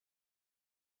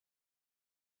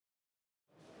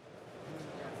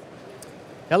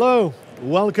Hello,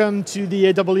 welcome to the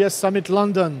AWS Summit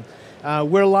London.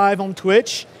 We're live on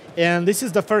Twitch, and this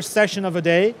is the first session of the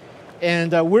day.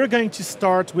 And we're going to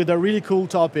start with a really cool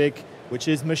topic, which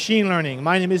is machine learning.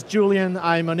 My name is Julian,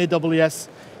 I'm an AWS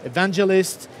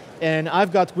evangelist, and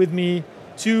I've got with me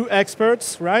two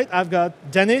experts, right? I've got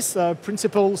Dennis, a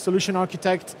principal solution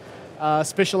architect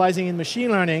specializing in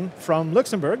machine learning from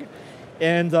Luxembourg,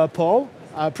 and Paul,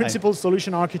 principal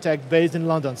solution architect based in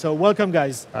London. So welcome,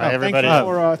 guys. Hi, everybody.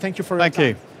 Thank you for your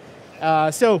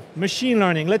time. So machine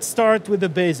learning, let's start with the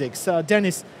basics.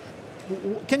 Dennis,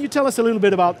 can you tell us a little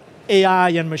bit about AI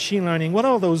and machine learning? What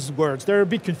are those words? They're a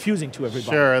bit confusing to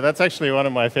everybody. Sure, that's actually one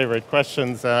of my favorite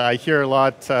questions. I hear a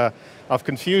lot of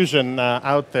confusion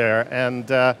out there, and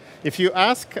if you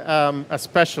ask a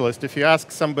specialist, if you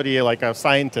ask somebody like a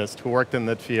scientist who worked in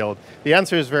that field, the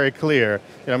answer is very clear.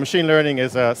 You know, machine learning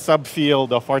is a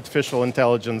subfield of artificial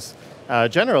intelligence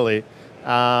generally,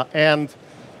 and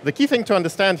the key thing to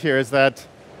understand here is that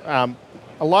a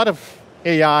lot of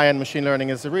AI and machine learning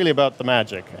is really about the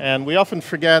magic, and we often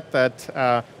forget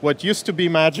that what used to be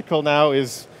magical now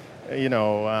is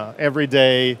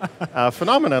everyday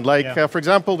phenomenon. Like, for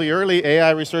example, the early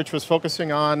AI research was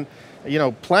focusing on,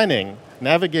 planning,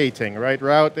 navigating, right?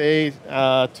 Route A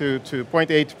to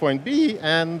point A to point B,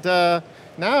 and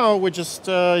now we just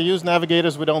use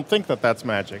navigators. We don't think that that's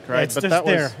magic, right?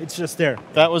 Yeah, it's just there.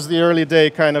 That was the early day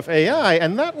kind of AI,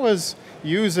 and that was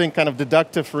using kind of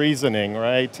deductive reasoning,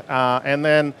 right? And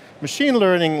then machine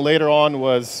learning later on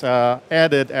was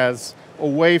added as a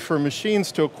way for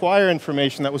machines to acquire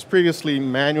information that was previously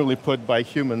manually put by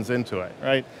humans into it,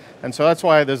 right? And so that's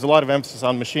why there's a lot of emphasis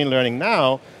on machine learning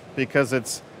now, because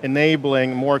it's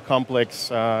enabling more complex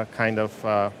kind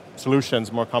of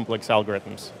solutions, more complex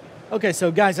algorithms. Okay,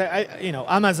 so guys,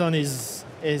 Amazon is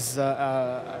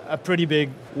a pretty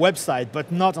big website,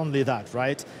 but not only that,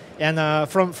 right? And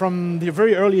from the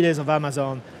very early days of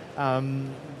Amazon,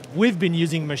 we've been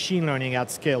using machine learning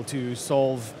at scale to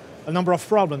solve a number of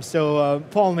problems. So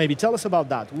Paul, maybe tell us about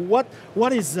that.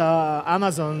 What is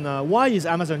Amazon, why is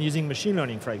Amazon using machine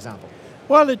learning, for example?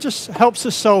 Well, it just helps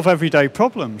us solve everyday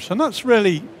problems. And that's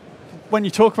really, when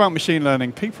you talk about machine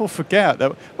learning, people forget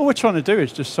that all we're trying to do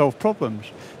is just solve problems.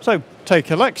 So take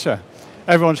Alexa.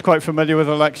 Everyone's quite familiar with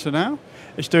Alexa now.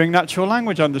 It's doing natural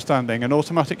language understanding and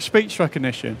automatic speech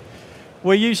recognition.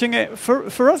 We're using it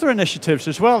for other initiatives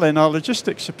as well in our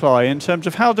logistics supply in terms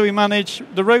of how do we manage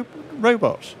the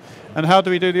robots and how do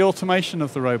we do the automation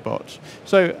of the robots.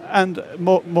 So, and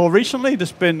more recently,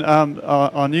 there's been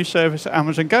our new service,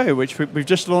 Amazon Go, which we've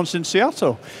just launched in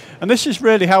Seattle. And this is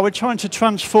really how we're trying to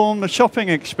transform the shopping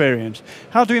experience.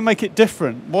 How do we make it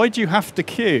different? Why do you have to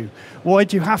queue? Why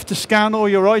do you have to scan all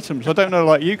your items? I don't know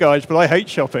like you guys, but I hate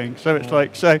shopping. So it's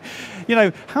like,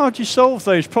 how do you solve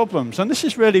those problems? And this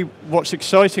is really what's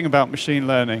exciting about machine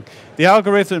learning. The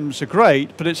algorithms are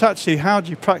great, but it's actually how do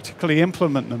you practically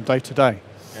implement them day to day.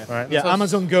 Right. Yeah,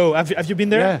 Amazon Go. Have you been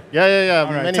there? Yeah.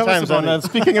 Right. Many times. And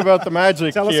speaking about the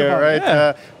magic here, right?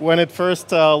 Yeah. When it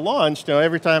first launched,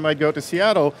 every time I'd go to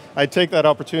Seattle, I'd take that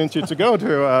opportunity to go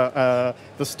to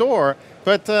the store.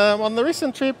 But on the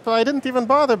recent trip, I didn't even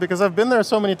bother because I've been there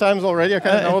so many times already. I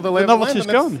kind of know the lay of the land.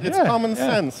 Novelty's gone. It's common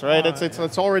sense, right?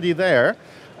 It's already there.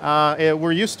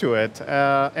 We're used to it.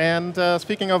 And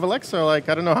speaking of Alexa, I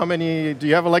don't know how many, do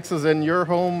you have Alexas in your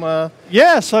home?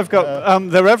 Yes, I've got,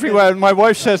 they're everywhere. And my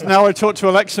wife says now I talk to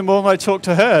Alexa more than I talk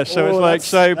to her. So that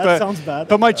sounds bad.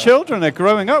 But my children are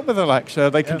growing up with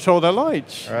Alexa. They control their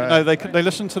lights. Right. They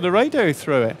listen to the radio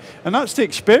through it. And that's the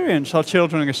experience our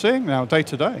children are seeing now day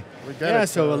to day. Yeah,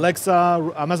 so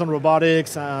Alexa, Amazon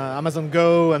Robotics, Amazon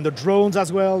Go, and the drones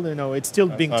as well. It's still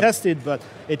being tested, but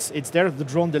it's there, the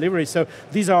drone delivery. So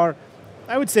these are,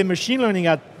 I would say, machine learning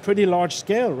at pretty large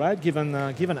scale, right? Given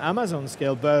Amazon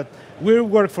scale, but we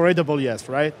work for AWS,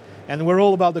 right? And we're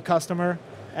all about the customer,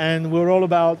 and we're all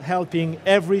about helping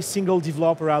every single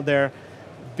developer out there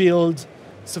build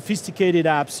sophisticated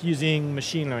apps using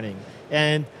machine learning.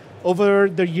 And over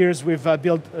the years, we've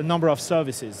built a number of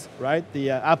services, right?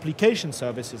 The application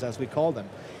services, as we call them.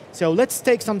 So let's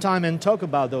take some time and talk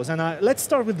about those. And let's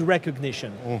start with the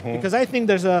recognition, because I think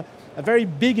there's a very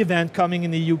big event coming in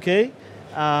the UK,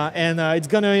 and it's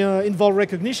going to involve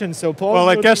recognition. So Paul, well,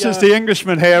 I guess as the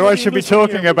Englishman here, I should be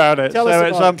talking about it.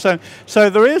 So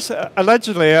there is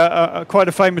allegedly quite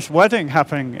a famous wedding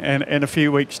happening in a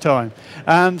few weeks' time,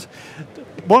 and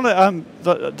one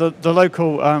the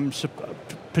local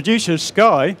producers,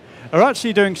 Sky, are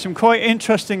actually doing some quite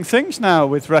interesting things now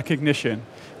with recognition,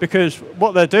 because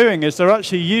what they're doing is they're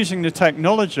actually using the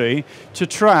technology to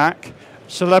track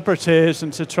celebrities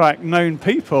and to track known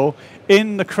people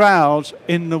in the crowd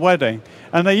in the wedding.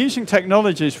 And they're using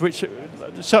technologies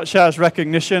such as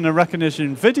recognition and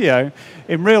recognition video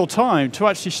in real time to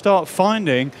actually start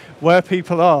finding where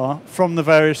people are from the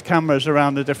various cameras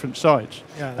around the different sites.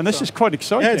 Yeah, and this is quite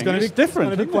exciting. Yeah, it's going to be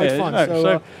different. It's going to be quite fun.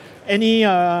 So any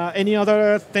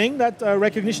other thing that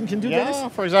recognition can do, Dennis? Yeah,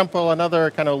 for example,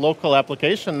 another kind of local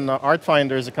application,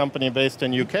 Artfinder is a company based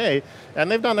in UK, and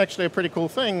they've done actually a pretty cool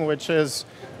thing, which is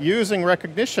using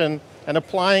recognition and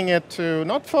applying it to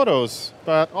not photos,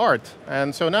 but art.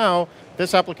 And so now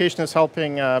this application is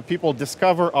helping people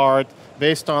discover art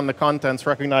based on the contents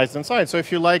recognized inside. So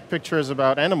if you like pictures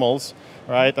about animals,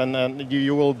 right, and then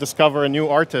you will discover a new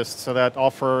artist that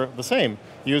offer the same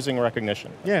using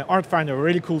recognition. Yeah, Artfinder, a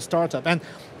really cool startup. And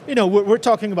you know, we're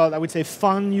talking about, I would say,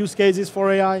 fun use cases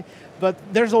for AI, but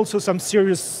there's also some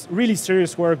serious, really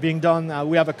serious work being done.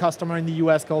 We have a customer in the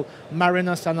US called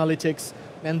Marinus Analytics,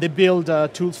 and they build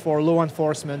tools for law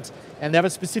enforcement, and they have a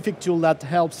specific tool that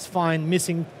helps find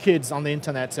missing kids on the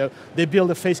internet. So they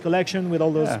build a face collection with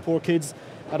all those poor kids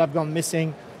that have gone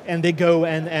missing, and they go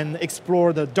and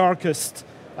explore the darkest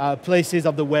places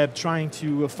of the web, trying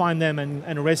to find them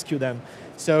and rescue them.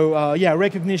 So yeah,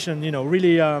 recognition, you know,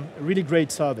 really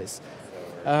great service.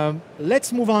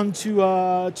 Let's move on to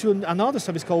another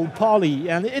service called Poly,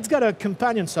 and it's got a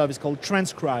companion service called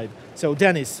Transcribe. So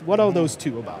Dennis, what are those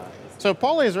two about? So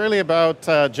Poly is really about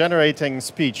generating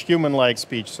speech, human-like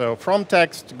speech. So from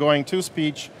text going to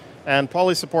speech, and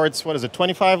Poly supports,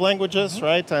 25 languages,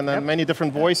 right? And then many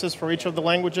different voices for each of the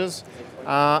languages.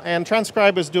 And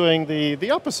Transcribe is doing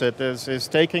the opposite, is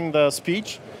taking the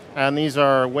speech, and these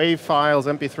are WAV files,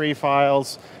 MP3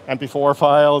 files, MP4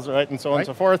 files, right, and so on and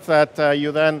so forth, that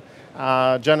you then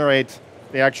generate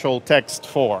the actual text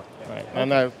for, right?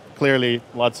 And clearly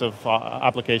lots of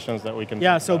applications that we can.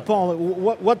 Yeah, so Paul,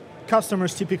 what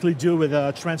customers typically do with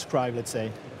Transcribe, let's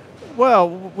say? Well,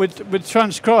 with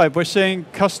Transcribe, we're seeing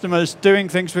customers doing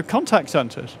things with contact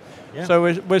centers. Yeah. So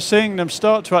we're seeing them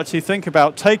start to actually think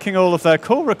about taking all of their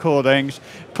call recordings,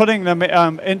 putting them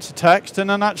into text, and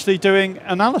then actually doing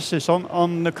analysis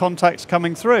on the contacts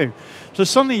coming through. So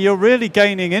suddenly you're really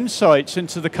gaining insights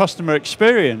into the customer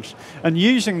experience and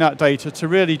using that data to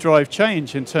really drive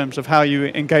change in terms of how you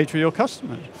engage with your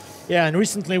customers. Yeah, and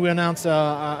recently we announced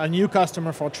a new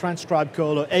customer for Transcribe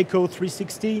called Echo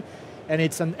 360, and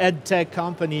it's an ed tech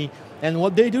company. And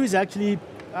what they do is actually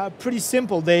pretty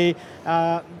simple. They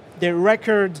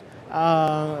record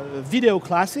video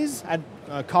classes at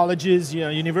colleges,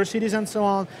 universities, and so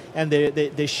on, and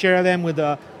they share them with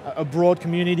a broad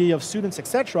community of students,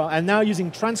 etc. And now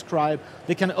using Transcribe,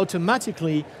 they can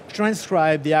automatically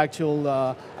transcribe the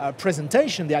actual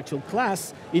presentation, the actual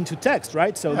class, into text,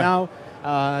 right? So now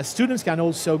students can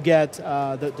also get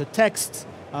the text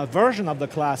version of the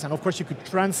class, and of course you could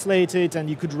translate it and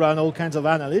you could run all kinds of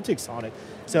analytics on it.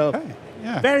 So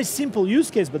very simple use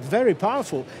case, but very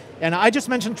powerful. And I just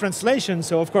mentioned translation,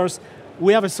 so of course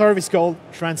we have a service called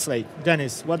Translate.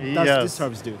 Dennis, what does this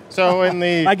service do? So in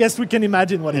the I guess we can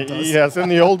imagine what it does. Yes, in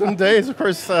the olden days, of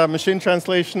course, machine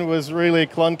translation was really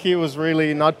clunky, was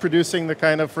really not producing the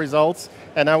kind of results.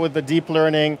 And now with the deep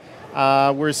learning,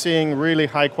 we're seeing really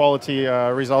high quality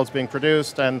results being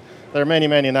produced, and there are many,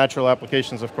 many natural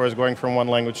applications, of course, going from one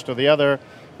language to the other.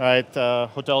 Right,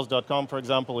 Hotels.com, for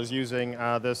example, is using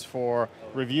this for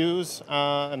reviews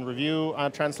and review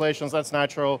translations. That's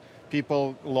natural.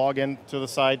 People log into the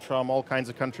site from all kinds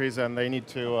of countries, and they need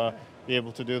to be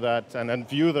able to do that and then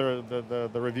view the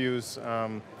reviews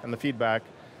and the feedback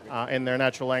in their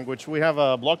natural language. We have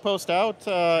a blog post out,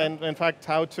 in fact,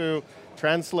 how to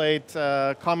translate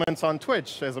comments on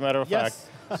Twitch, as a matter of fact.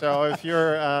 So if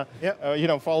you're,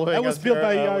 following that was built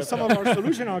by some of our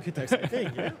solution architects, I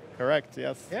think. Yeah. Correct.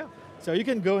 Yes. Yeah. So you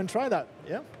can go and try that.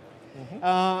 Yeah.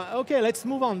 Mm-hmm. Okay, let's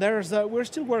move on. We're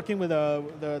still working with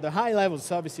the high-level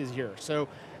services here. So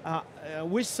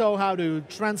we saw how to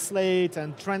translate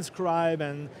and transcribe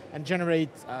and generate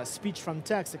speech from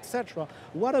text, etc.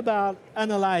 What about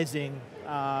analyzing?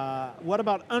 What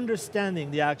about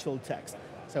understanding the actual text?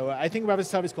 So I think we have a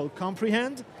service called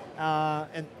Comprehend.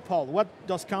 And Paul, what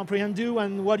does Comprehend do,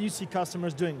 and what do you see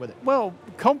customers doing with it? Well,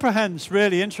 Comprehend's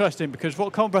really interesting because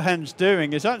what Comprehend's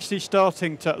doing is actually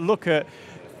starting to look at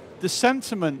the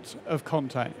sentiment of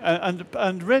content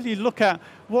and really look at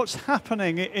what's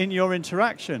happening in your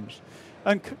interactions.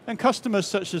 And customers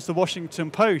such as the Washington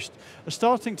Post are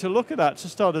starting to look at that to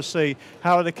start to see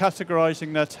how they're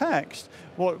categorizing their text,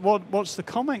 what's the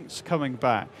comments coming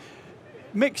back.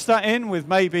 mix that in with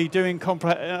maybe doing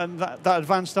that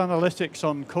advanced analytics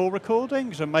on call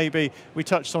recordings, and maybe we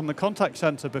touched on the contact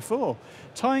center before.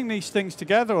 Tying these things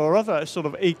together, or other sort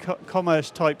of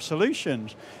e-commerce type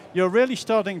solutions, you're really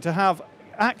starting to have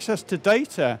access to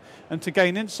data and to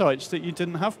gain insights that you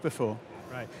didn't have before.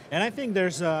 Right, and I think there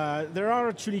are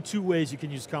actually two ways you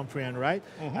can use Comprehend, right?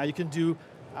 You can do,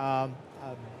 I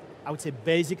would say,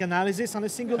 basic analysis on a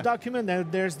single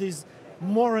document. There's this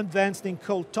more advanced thing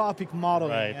called topic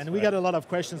modeling, and we got a lot of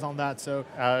questions on that. So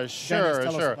sure.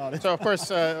 So of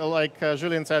course, like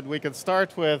Julien said, we could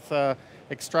start with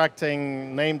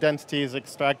extracting named entities,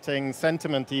 extracting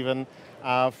sentiment even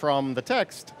from the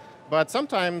text. But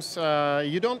sometimes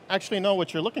you don't actually know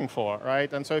what you're looking for,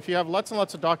 right? And so if you have lots and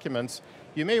lots of documents,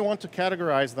 you may want to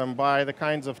categorize them by the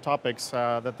kinds of topics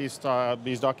that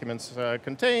these documents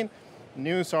contain.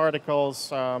 News articles,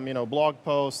 blog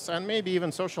posts, and maybe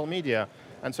even social media.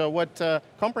 And so what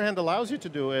Comprehend allows you to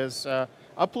do is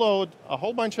upload a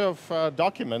whole bunch of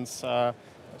documents,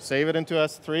 save it into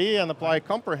S3 and apply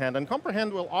Comprehend. And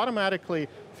Comprehend will automatically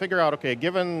figure out, okay,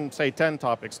 given, say, 10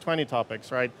 topics, 20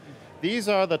 topics, right? These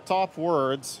are the top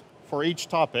words for each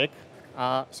topic.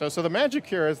 So the magic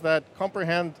here is that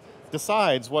Comprehend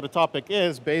decides what a topic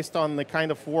is based on the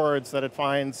kind of words that it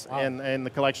finds in the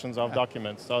collections of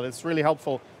documents. So it's really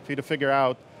helpful for you to figure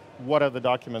out what are the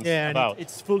documents about. And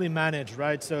it's fully managed,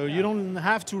 right? So you don't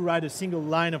have to write a single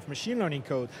line of machine learning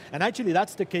code. And actually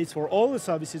that's the case for all the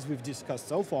services we've discussed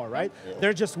so far, right?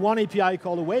 They're just one API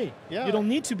call away. You don't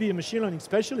need to be a machine learning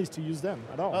specialist to use them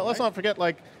at all. Let's not forget,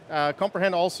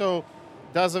 Comprehend also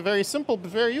does a very simple but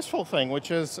very useful thing,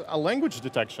 which is a language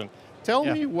detection. Tell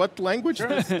me what language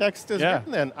this text is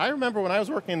written in. I remember when I was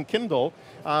working in Kindle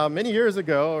many years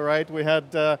ago, right, we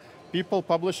had people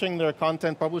publishing their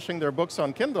content, publishing their books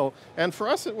on Kindle, and for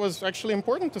us it was actually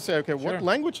important to say, okay, what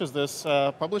language is this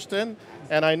published in?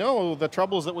 And I know the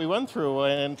troubles that we went through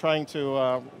in trying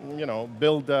to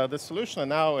build this solution, and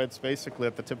now it's basically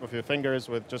at the tip of your fingers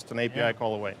with just an API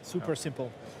call away. Super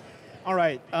simple. All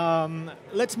right,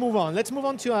 let's move on. Let's move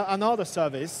on to another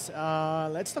service.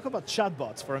 Let's talk about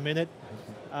chatbots for a minute.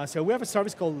 So we have a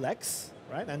service called Lex,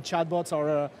 right? And chatbots are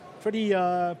a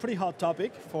pretty hot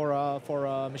topic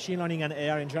for machine learning and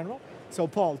AI in general. So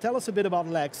Paul, tell us a bit about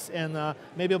Lex and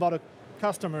maybe about a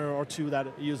customer or two that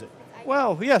use it.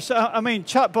 Well, yes, I mean,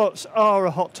 chatbots are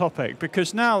a hot topic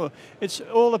because now it's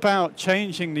all about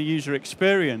changing the user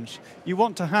experience. You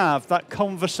want to have that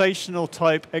conversational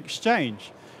type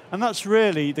exchange. And that's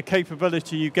really the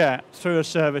capability you get through a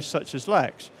service such as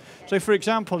Lex. So for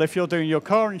example, if you're doing your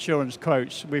car insurance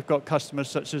quotes, we've got customers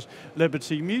such as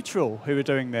Liberty Mutual who are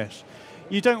doing this.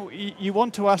 You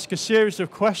want to ask a series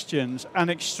of questions and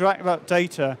extract that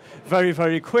data very,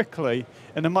 very quickly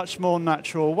in a much more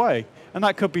natural way. And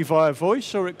that could be via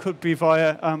voice, or it could be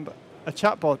via a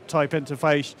chatbot type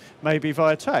interface, maybe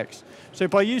via text. So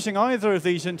by using either of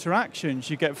these interactions,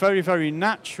 you get very, very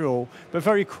natural, but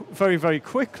very, very, very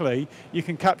quickly, you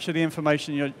can capture the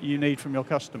information you need from your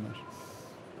customers.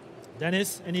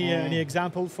 Dennis, any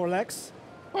example for Lex?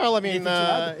 Well, I mean,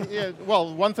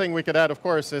 one thing we could add, of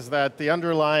course, is that the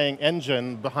underlying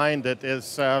engine behind it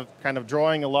is kind of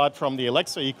drawing a lot from the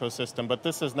Alexa ecosystem, but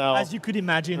this is now... As you could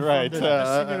imagine from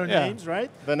the similar names, right?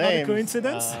 The names. Not a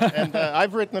coincidence. And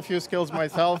I've written a few skills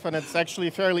myself, and it's actually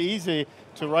fairly easy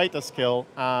to write a skill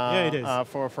it is.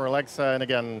 For Alexa. And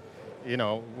again,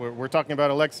 we're talking about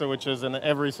Alexa, which is in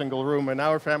every single room in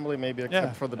our family, maybe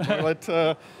except for the toilet.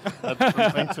 That's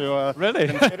something to really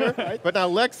consider. Right? But now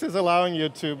Lex is allowing you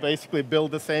to basically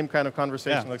build the same kind of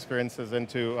conversational experiences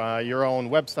into your own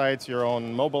websites, your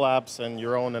own mobile apps, and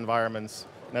your own environments.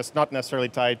 And that's not necessarily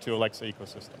tied to Alexa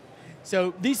ecosystem.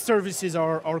 So these services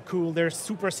are cool. They're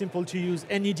super simple to use.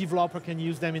 Any developer can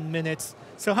use them in minutes.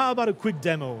 So how about a quick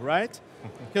demo, right?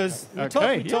 Because we talk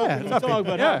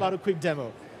about a quick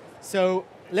demo. So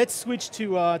let's switch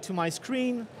to my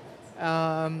screen,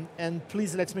 and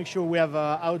please let's make sure we have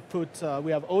output.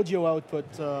 We have audio output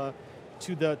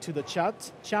to the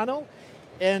chat channel.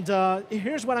 And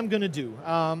here's what I'm going to do.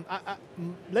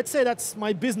 Let's say that's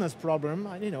my business problem.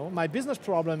 My business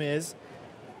problem is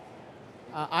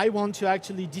I want to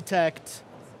actually detect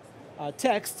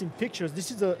text in pictures. This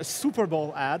is a Super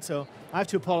Bowl ad, so I have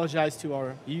to apologize to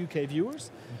our UK viewers.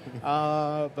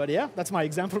 But yeah, that's my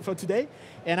example for today.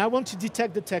 And I want to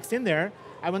detect the text in there.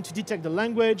 I want to detect the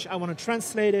language. I want to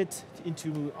translate it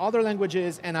into other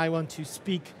languages, and I want to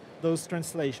speak those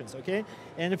translations, okay?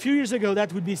 And a few years ago,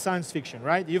 that would be science fiction,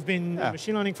 right? You've been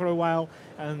machine learning for a while,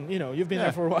 and you've been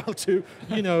there for a while too.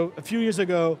 A few years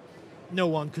ago, no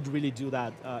one could really do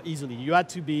that easily. You had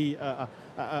to be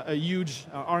a huge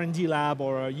R&D lab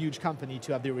or a huge company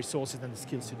to have the resources and the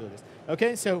skills to do this.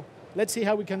 Okay, so let's see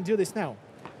how we can do this now.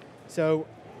 So,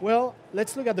 well,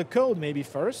 let's look at the code maybe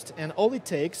first, and all it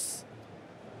takes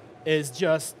is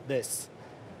just this.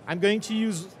 I'm going to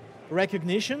use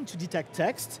recognition to detect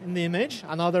text in the image,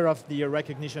 another of the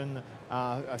recognition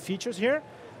features here.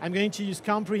 I'm going to use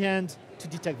comprehend to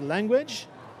detect language.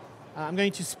 I'm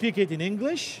going to speak it in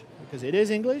English, because it is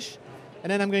English.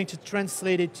 And then I'm going to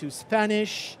translate it to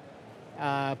Spanish,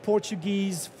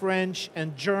 Portuguese, French,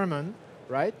 and German,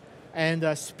 right?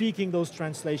 And speaking those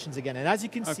translations again. And as you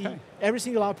can see, every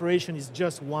single operation is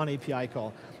just one API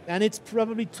call. And it's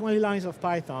probably 20 lines of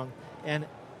Python. And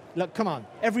look, come on,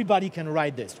 everybody can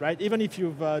write this, right? Even if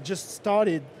you've just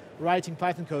started writing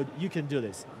Python code, you can do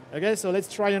this. Okay, so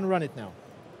let's try and run it now.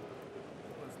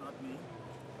 It's not me.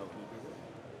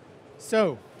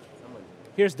 So,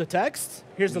 here's the text,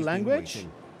 here's the language.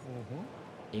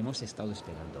 Hemos estado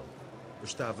esperando.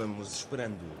 Estávamos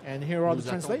esperando. And here are the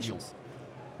translations.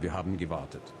 Wir haben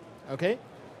gewartet. Okay.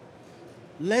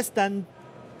 Less than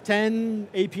 10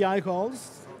 API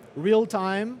calls, real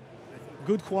time,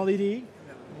 good quality.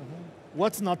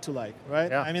 What's not to like,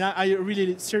 right? Yeah. I mean, I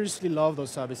really seriously love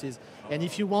those services. And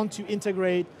if you want to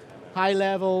integrate high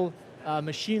level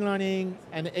machine learning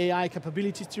and AI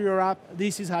capabilities to your app,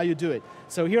 this is how you do it.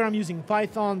 So here I'm using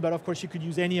Python, but of course you could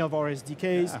use any of our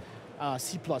SDKs,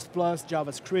 C++,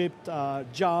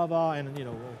 JavaScript, Java, and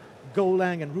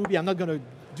Golang and Ruby. I'm not going to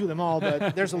do them all,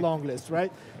 but there's a long list,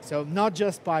 right? So not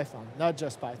just Python, not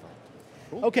just Python.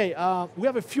 Cool. Okay, we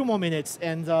have a few more minutes,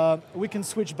 and we can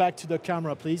switch back to the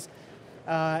camera, please.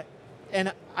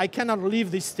 And I cannot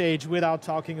leave this stage without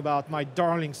talking about my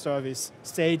darling service,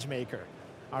 SageMaker.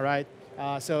 All right.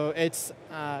 So it's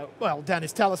well,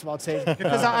 Dennis, tell us about SageMaker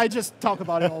because I just talk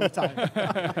about it all the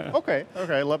time. Okay.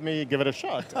 Let me give it a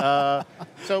shot.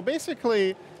 So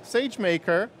basically,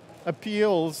 SageMaker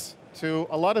appeals to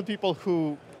a lot of people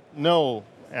who know,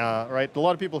 right? A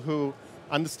lot of people who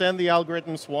understand the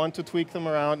algorithms, want to tweak them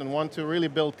around, and want to really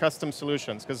build custom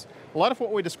solutions. Because a lot of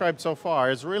what we described so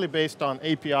far is really based on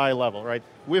API level, right?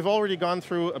 We've already gone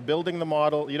through building the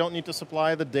model. You don't need to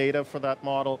supply the data for that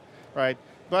model, right?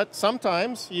 But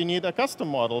sometimes you need a custom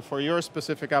model for your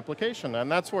specific application, and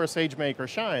that's where SageMaker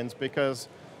shines because,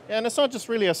 and it's not just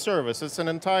really a service, it's an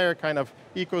entire kind of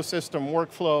ecosystem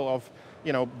workflow of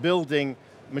building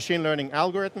machine learning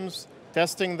algorithms,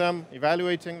 testing them,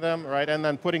 evaluating them, right, and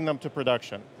then putting them to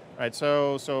production, right?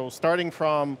 So starting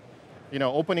from,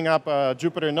 opening up a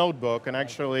Jupyter notebook and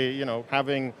actually,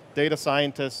 having data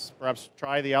scientists perhaps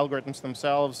try the algorithms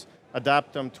themselves,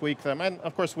 adapt them, tweak them, and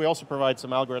of course we also provide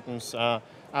some algorithms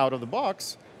out of the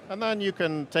box, and then you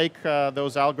can take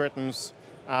those algorithms,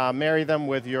 marry them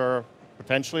with your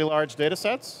potentially large data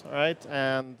sets, right,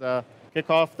 and kick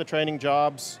off the training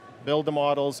jobs, build the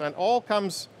models, and all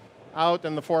comes out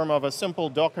in the form of a simple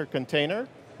Docker container.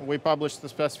 We publish the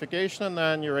specification, and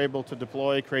then you're able to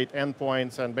deploy, create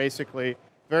endpoints, and basically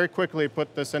very quickly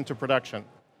put this into production.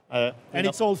 And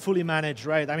it's all fully managed,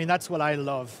 right? I mean, that's what I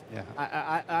love. Yeah.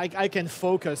 I can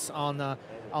focus on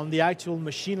the actual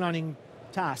machine learning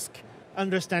task,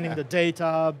 understanding the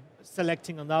data,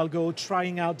 selecting an algo,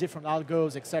 trying out different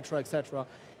algos, et cetera,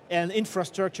 and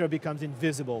infrastructure becomes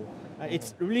invisible.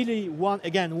 It's really one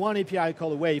API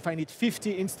call away. If I need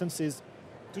 50 instances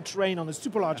to train on a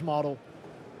super large model,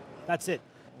 that's it.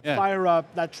 Yeah. Fire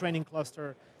up that training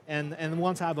cluster, and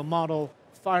once I have a model,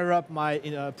 fire up my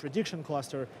prediction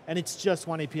cluster, and it's just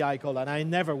one API call, and I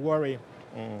never worry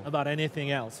about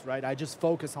anything else, right? I just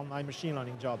focus on my machine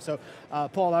learning job. So,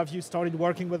 Paul, have you started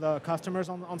working with customers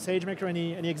on SageMaker?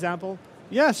 Any example?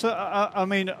 Yes, I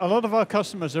mean, a lot of our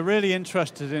customers are really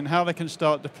interested in how they can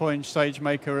start deploying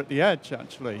SageMaker at the edge,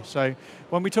 actually. So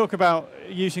when we talk about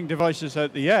using devices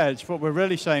at the edge, what we're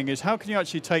really saying is how can you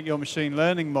actually take your machine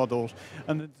learning models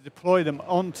and deploy them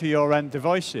onto your end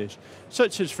devices,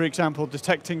 such as, for example,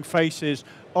 detecting faces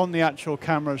on the actual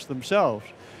cameras themselves.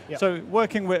 Yep. So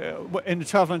working in the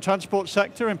travel and transport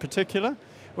sector in particular,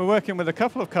 we're working with a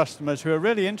couple of customers who are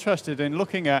really interested in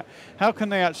looking at how can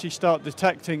they actually start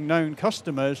detecting known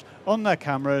customers on their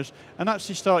cameras and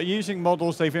actually start using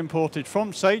models they've imported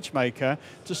from SageMaker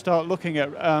to start looking at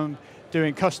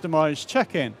doing customized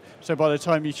check-in. So by the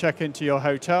time you check into your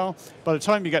hotel, by the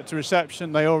time you get to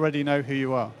reception, they already know who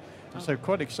you are. So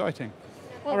quite exciting.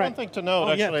 Well, one thing to note,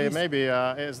 actually, maybe,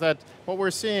 is that what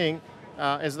we're seeing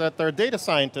is that they're data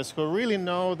scientists who really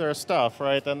know their stuff,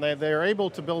 right? And they're able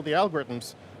to build the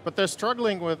algorithms, but they're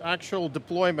struggling with actual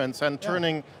deployments and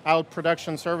turning out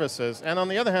production services. And on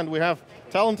the other hand, we have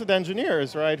talented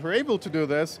engineers, right, who are able to do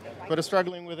this, but are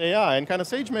struggling with AI. And kind of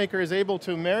SageMaker is able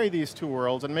to marry these two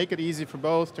worlds and make it easy for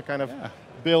both to kind of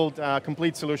build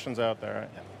complete solutions out there. Right?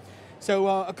 Yeah. So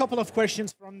a couple of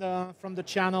questions from the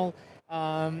channel.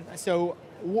 So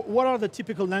what are the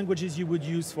typical languages you would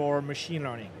use for machine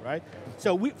learning, right?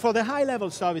 So for the high-level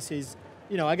services,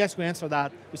 I guess we answered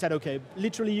that. We said, okay,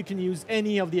 literally you can use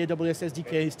any of the AWS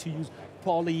SDKs to use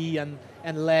Poly and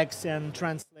Lex and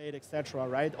Translate, etc.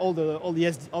 Right? All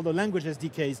the language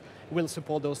SDKs will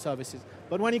support those services.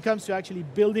 But when it comes to actually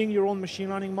building your own machine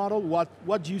learning model,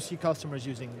 what do you see customers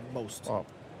using most? Well,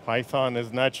 Python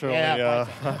is naturally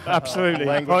absolutely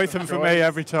Python for me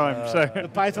every time. So the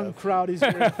Python crowd is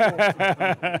very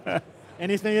important.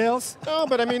 Anything else? No,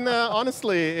 but I mean,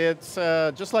 honestly, it's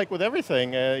just like with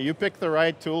everything. You pick the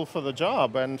right tool for the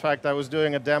job. And in fact, I was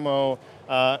doing a demo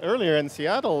earlier in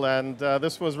Seattle, and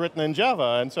this was written in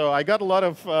Java. And so I got a lot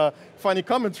of funny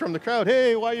comments from the crowd.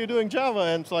 Hey, why are you doing Java?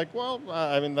 And it's like, well,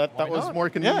 I mean, that was more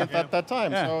convenient at that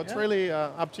time. So it's really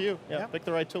up to you. Pick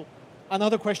the right tool.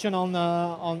 Another question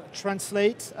on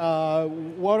Translate.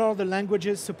 What are the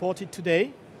languages supported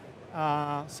today?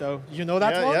 So you know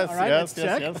that one? Yes, all right,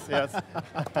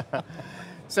 yes.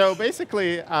 So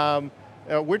basically,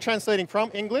 we're translating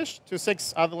from English to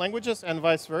 6 other languages and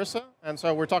vice versa. And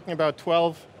so we're talking about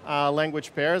 12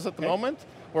 language pairs at the moment.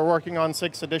 We're working on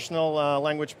 6 additional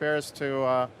language pairs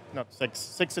to,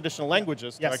 six additional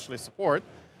languages to actually support,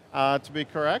 to be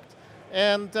correct.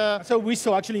 And so we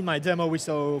saw, actually in my demo, we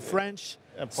saw French,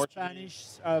 Spanish,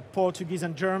 Portuguese,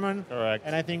 and German. Correct.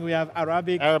 And I think we have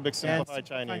Arabic, simplified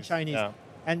and Chinese. Yeah.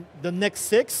 And the next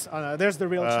 6, there's the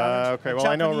real challenge. Okay, well,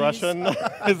 Japanese, I know Russian.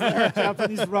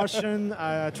 Japanese, Russian,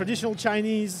 traditional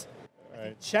Chinese,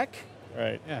 Czech.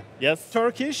 Right. Yeah. Yes.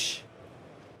 Turkish.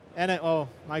 And oh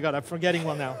my God, I'm forgetting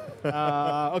one now.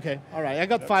 Okay, all right. I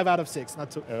got 5 out of 6.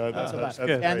 Not so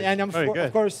bad. And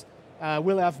of course,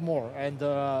 we'll have more.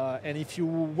 And if you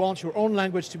want your own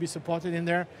language to be supported in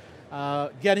there,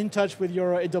 get in touch with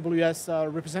your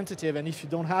AWS representative. And if you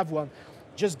don't have one,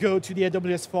 just go to the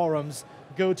AWS forums,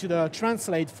 go to the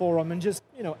Translate forum, and just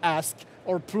ask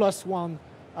or +1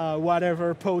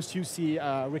 whatever post you see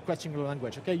requesting your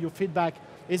language. Okay, your feedback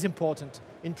is important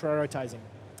in prioritizing.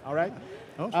 All right.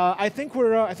 Awesome. I think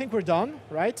we're done,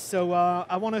 right? So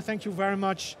I want to thank you very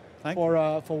much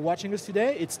for watching us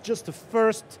today. It's just the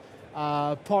first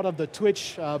part of the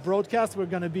Twitch broadcast. We're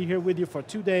going to be here with you for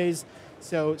 2 days.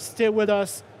 So stay with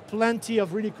us. Plenty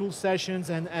of really cool sessions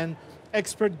and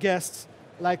expert guests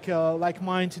like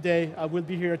mine today will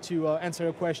be here to answer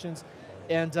your questions.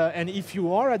 And if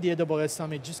you are at the AWS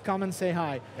Summit, just come and say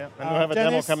hi. Yeah, and we'll have a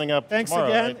demo coming up thanks tomorrow.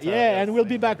 Again. Right? And we'll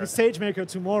be back with SageMaker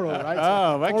tomorrow,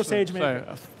 right? Excellent.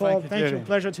 SageMaker. So, Paul, thank you.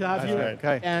 Pleasure to have you.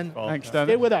 Okay. And Thanks,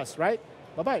 stay with us, right?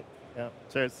 Bye-bye. Yeah,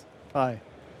 cheers. Bye.